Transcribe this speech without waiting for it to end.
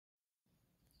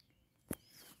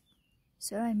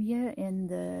So I'm here in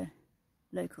the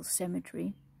local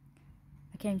cemetery.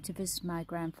 I came to visit my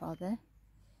grandfather,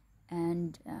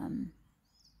 and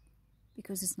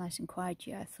because it's nice and quiet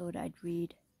here, I thought I'd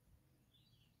read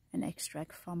an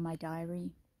extract from my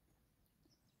diary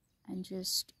and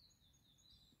just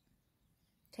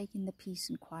take in the peace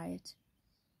and quiet.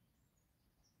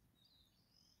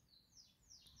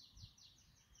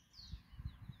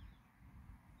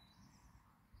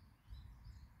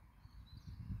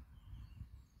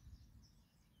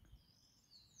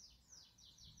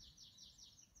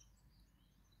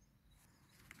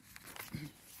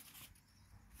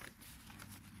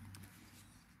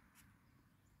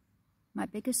 My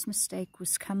biggest mistake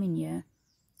was coming here.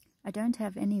 I don't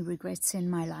have any regrets in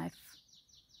my life,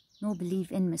 nor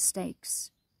believe in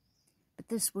mistakes, but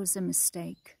this was a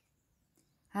mistake.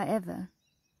 However,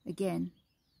 again,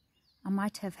 I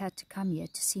might have had to come here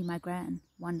to see my gran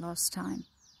one last time.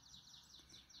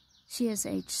 She has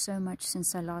aged so much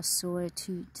since I last saw her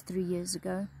 2 to 3 years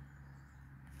ago.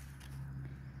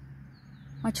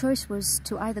 My choice was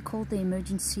to either call the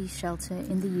emergency shelter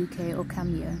in the UK or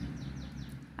come here.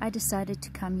 I decided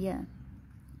to come here.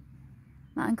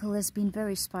 My uncle has been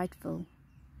very spiteful.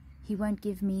 He won't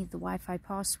give me the Wi-Fi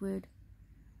password.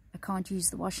 I can't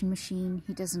use the washing machine.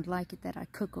 He doesn't like it that I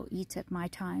cook or eat at my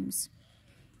times.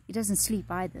 He doesn't sleep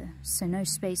either, so no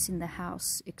space in the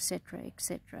house, etc.,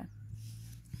 etc.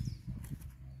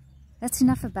 That's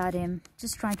enough about him,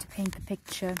 just trying to paint the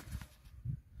picture.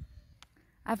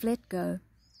 I've let go,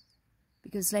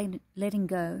 because letting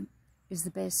go is the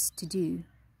best to do,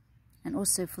 and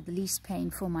also for the least pain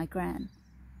for my gran.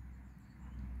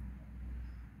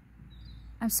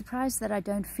 I'm surprised that I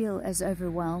don't feel as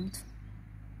overwhelmed,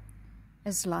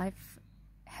 as life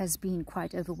has been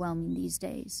quite overwhelming these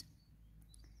days.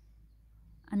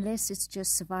 Unless it's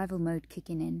just survival mode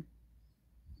kicking in.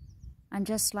 I'm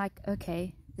just like,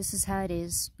 okay, this is how it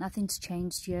is, nothing's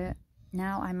changed here,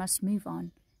 now I must move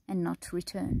on and not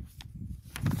return.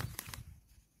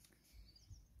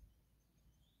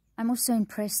 I'm also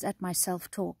impressed at my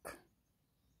self-talk.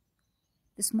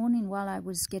 This morning while I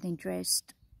was getting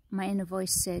dressed, my inner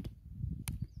voice said,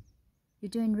 "You're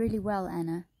doing really well,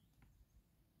 Anna."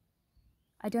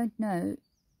 I don't know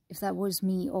if that was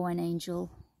me or an angel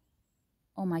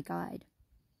or my guide,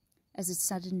 as it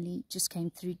suddenly just came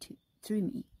through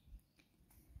me.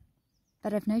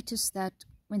 But I've noticed that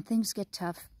when things get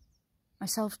tough, my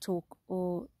self-talk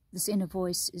or this inner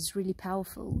voice is really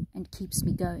powerful and keeps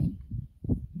me going.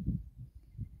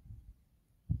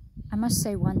 I must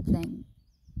say one thing.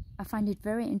 I find it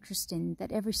very interesting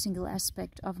that every single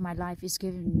aspect of my life is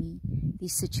giving me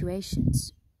these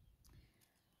situations.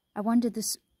 I wonder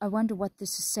what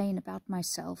this is saying about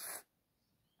myself.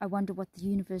 I wonder what the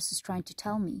universe is trying to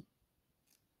tell me.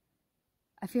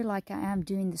 I feel like I am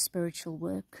doing the spiritual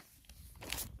work.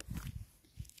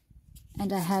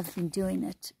 And I have been doing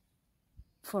it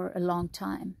for a long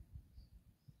time.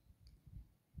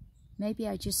 Maybe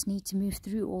I just need to move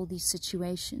through all these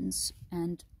situations,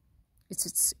 and it's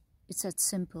as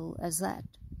simple as that.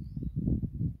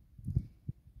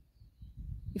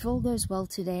 If all goes well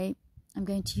today, I'm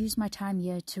going to use my time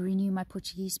here to renew my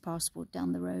Portuguese passport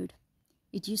down the road.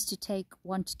 It used to take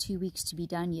 1 to 2 weeks to be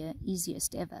done here,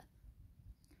 easiest ever.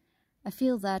 I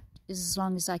feel that is as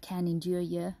long as I can endure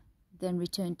here, then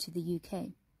return to the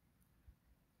UK.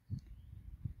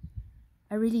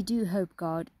 I really do hope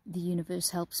God, the universe,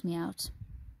 helps me out.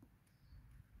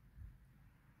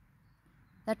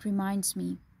 That reminds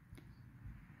me,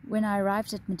 when I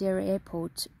arrived at Madeira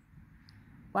Airport,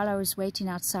 while I was waiting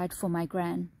outside for my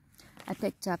gran, I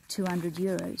picked up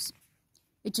 €200.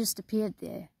 It just appeared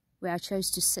there, where I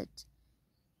chose to sit.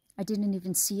 I didn't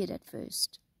even see it at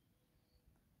first.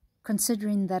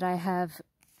 Considering that I have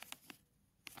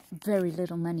very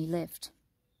little money left,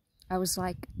 I was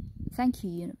like, thank you,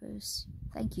 universe.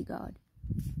 Thank you, God.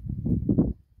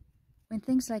 When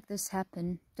things like this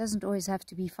happen, it doesn't always have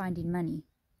to be finding money.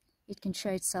 It can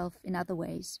show itself in other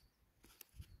ways.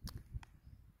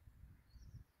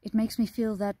 It makes me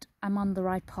feel that I'm on the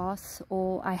right path,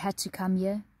 or I had to come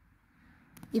here,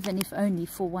 even if only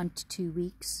for 1 to 2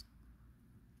 weeks.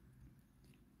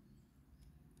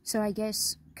 So I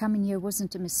guess coming here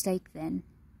wasn't a mistake then.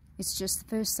 It's just the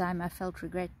first time I felt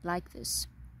regret like this.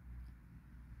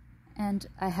 And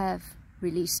I have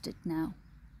released it now.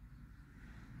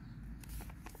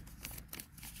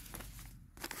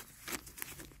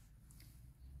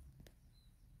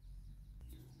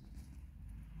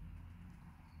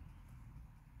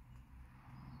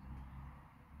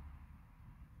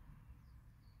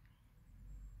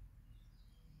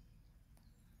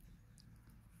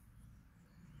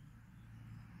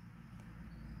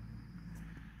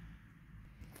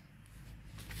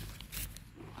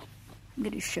 I'm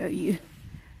going to show you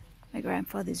my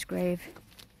grandfather's grave.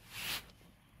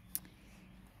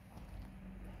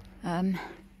 I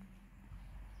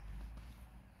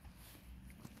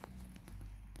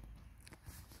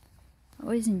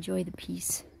always enjoy the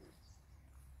peace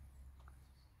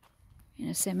in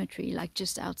a cemetery, like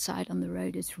just outside on the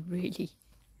road. It's really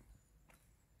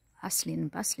hustling and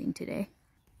bustling today.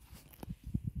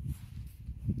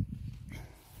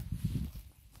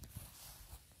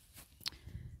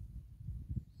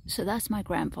 So that's my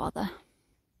grandfather.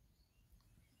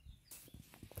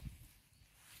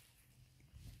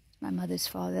 My mother's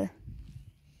father.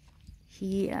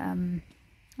 I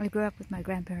grew up with my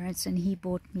grandparents, and he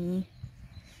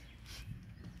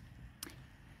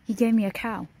gave me a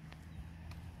cow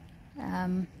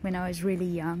when I was really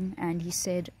young, and he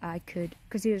said I could,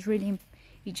 because he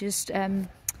just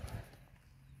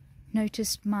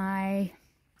noticed my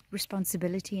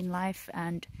responsibility in life,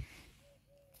 and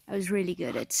I was really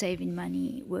good at saving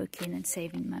money, working and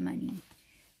saving my money,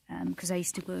 because I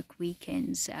used to work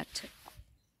weekends at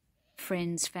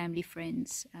family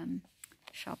friends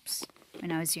shops when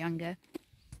I was younger,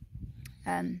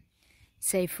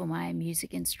 save for my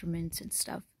music instruments and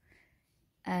stuff.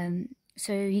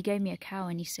 So he gave me a cow,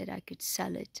 and he said I could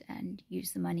sell it and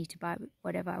use the money to buy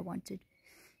whatever I wanted.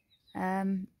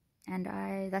 And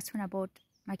that's when I bought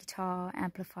my guitar,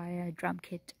 amplifier, drum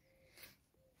kit.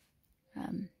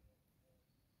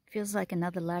 Feels like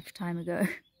another lifetime ago.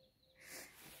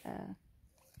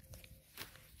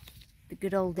 The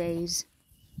good old days.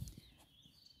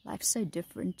 Life's so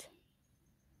different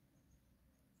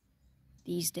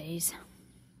these days.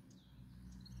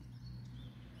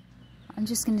 I'm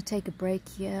just going to take a break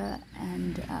here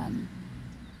and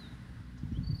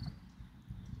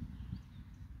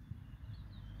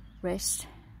rest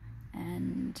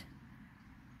and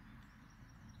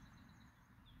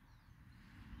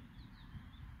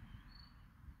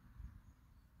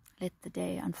let the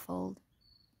day unfold.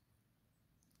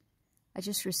 I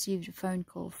just received a phone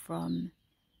call from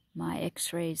my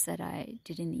x-rays that I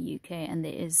did in the UK, and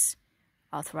there is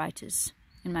arthritis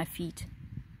in my feet.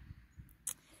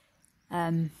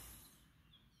 I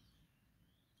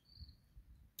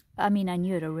mean, I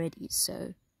knew it already,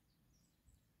 so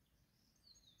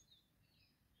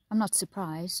I'm not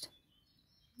surprised.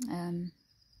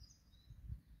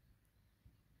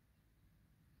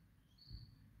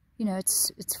 You know,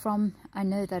 I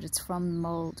know that it's from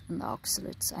mold and the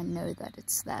oxalates. I know that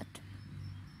it's that.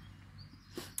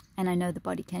 And I know the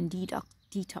body can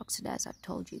detox it, as I've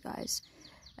told you guys.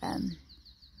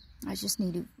 I just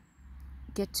need to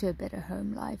get to a better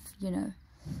home life, you know,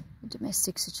 a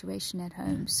domestic situation at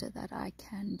home, so that I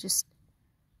can just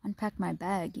unpack my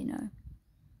bag, you know.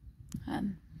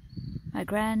 My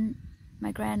gran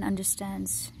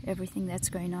understands everything that's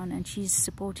going on, and she's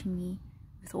supporting me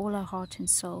with all her heart and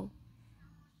soul.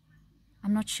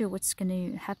 I'm not sure what's going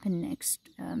to happen next,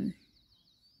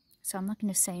 so I'm not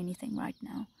going to say anything right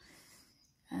now.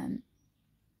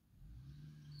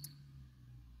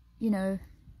 You know,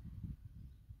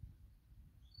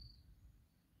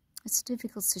 it's a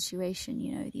difficult situation,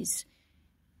 you know, these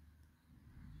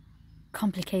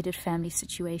complicated family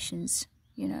situations,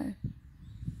 you know.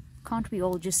 Can't we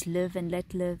all just live and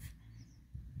let live?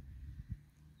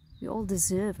 We all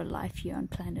deserve a life here on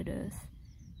planet Earth,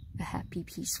 a happy,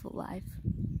 peaceful life.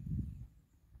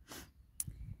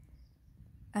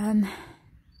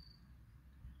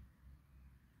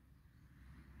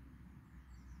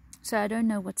 So I don't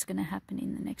know what's going to happen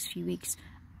in the next few weeks.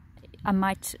 I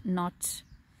might not...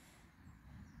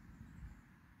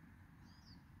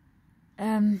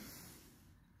 I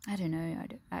don't know.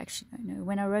 I actually don't know.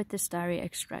 When I wrote this diary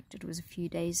extract, it was a few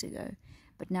days ago.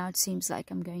 But now it seems like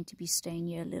I'm going to be staying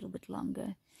here a little bit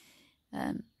longer.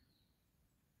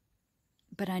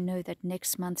 But I know that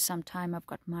next month sometime I've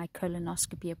got my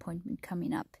colonoscopy appointment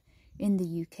coming up in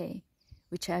the UK,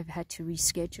 which I've had to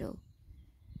reschedule.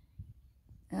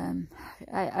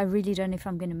 I really don't know if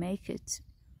I'm going to make it.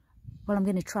 Well, I'm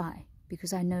going to try,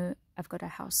 because I know I've got a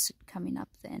house coming up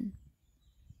then,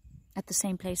 at the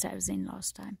same place I was in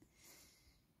last time.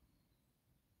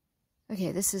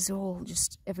 Okay, this is all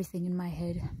just everything in my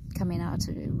head coming out.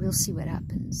 We'll see what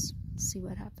happens. See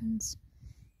what happens.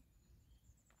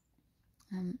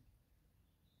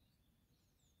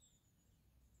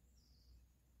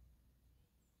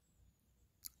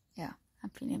 Yeah, I'm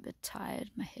feeling a bit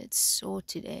tired. My head's sore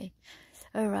today.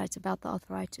 Alright, about the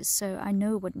arthritis. So I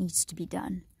know what needs to be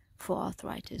done for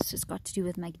arthritis. It's got to do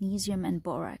with magnesium and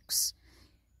borax,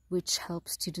 which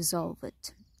helps to dissolve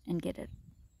it and get it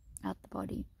out the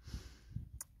body.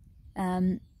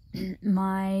 When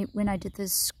I did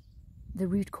this the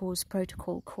root cause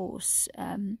protocol course,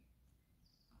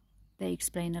 they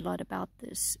explain a lot about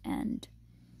this. And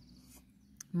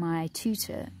my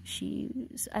tutor,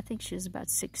 I think she was about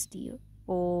 60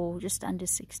 or just under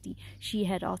 60. She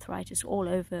had arthritis all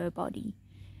over her body,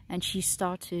 and she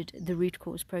started the root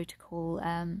cause protocol,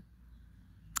 and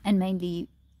mainly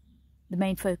the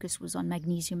main focus was on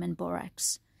magnesium and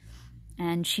borax.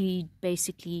 And she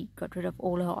basically got rid of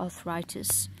all her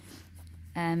arthritis,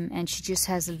 and she just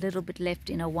has a little bit left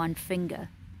in her one finger.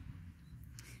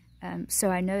 So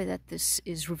I know that this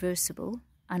is reversible,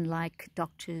 unlike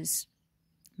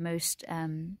most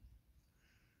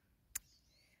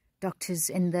doctors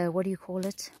in the, what do you call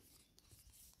it?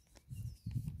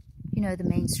 You know, the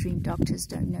mainstream doctors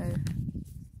don't know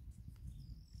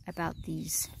about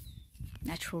these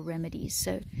natural remedies.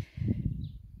 So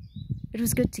it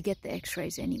was good to get the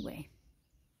x-rays anyway.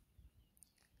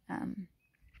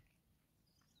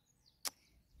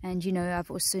 And, you know,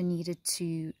 I've also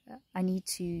I need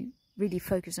to really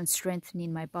focus on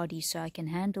strengthening my body so I can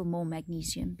handle more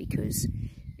magnesium, because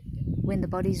when the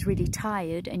body's really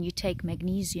tired and you take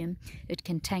magnesium, it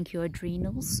can tank your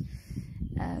adrenals.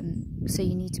 So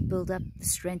you need to build up the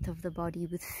strength of the body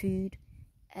with food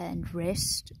and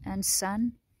rest and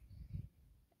sun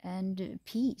and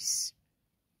peace.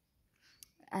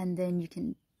 And then you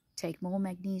can take more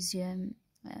magnesium,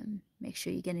 make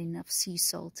sure you get enough sea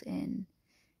salt in,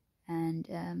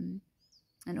 and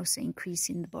also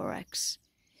increasing the borax.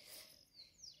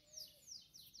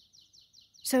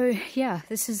 So yeah,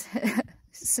 this is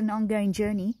it's an ongoing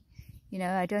journey. You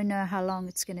know, I don't know how long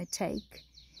it's going to take.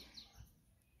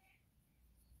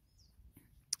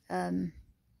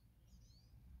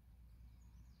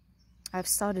 I've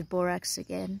started borax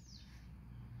again.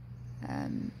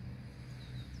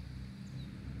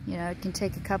 You know, it can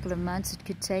take a couple of months, it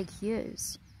could take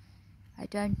years. I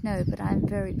don't know, but I'm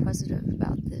very positive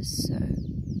about this. So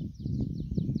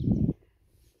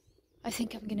I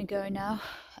think I'm going to go now.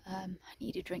 I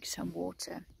need to drink some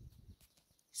water.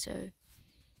 So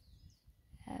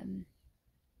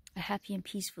a happy and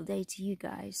peaceful day to you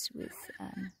guys with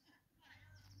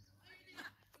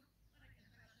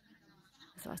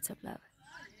lots of love.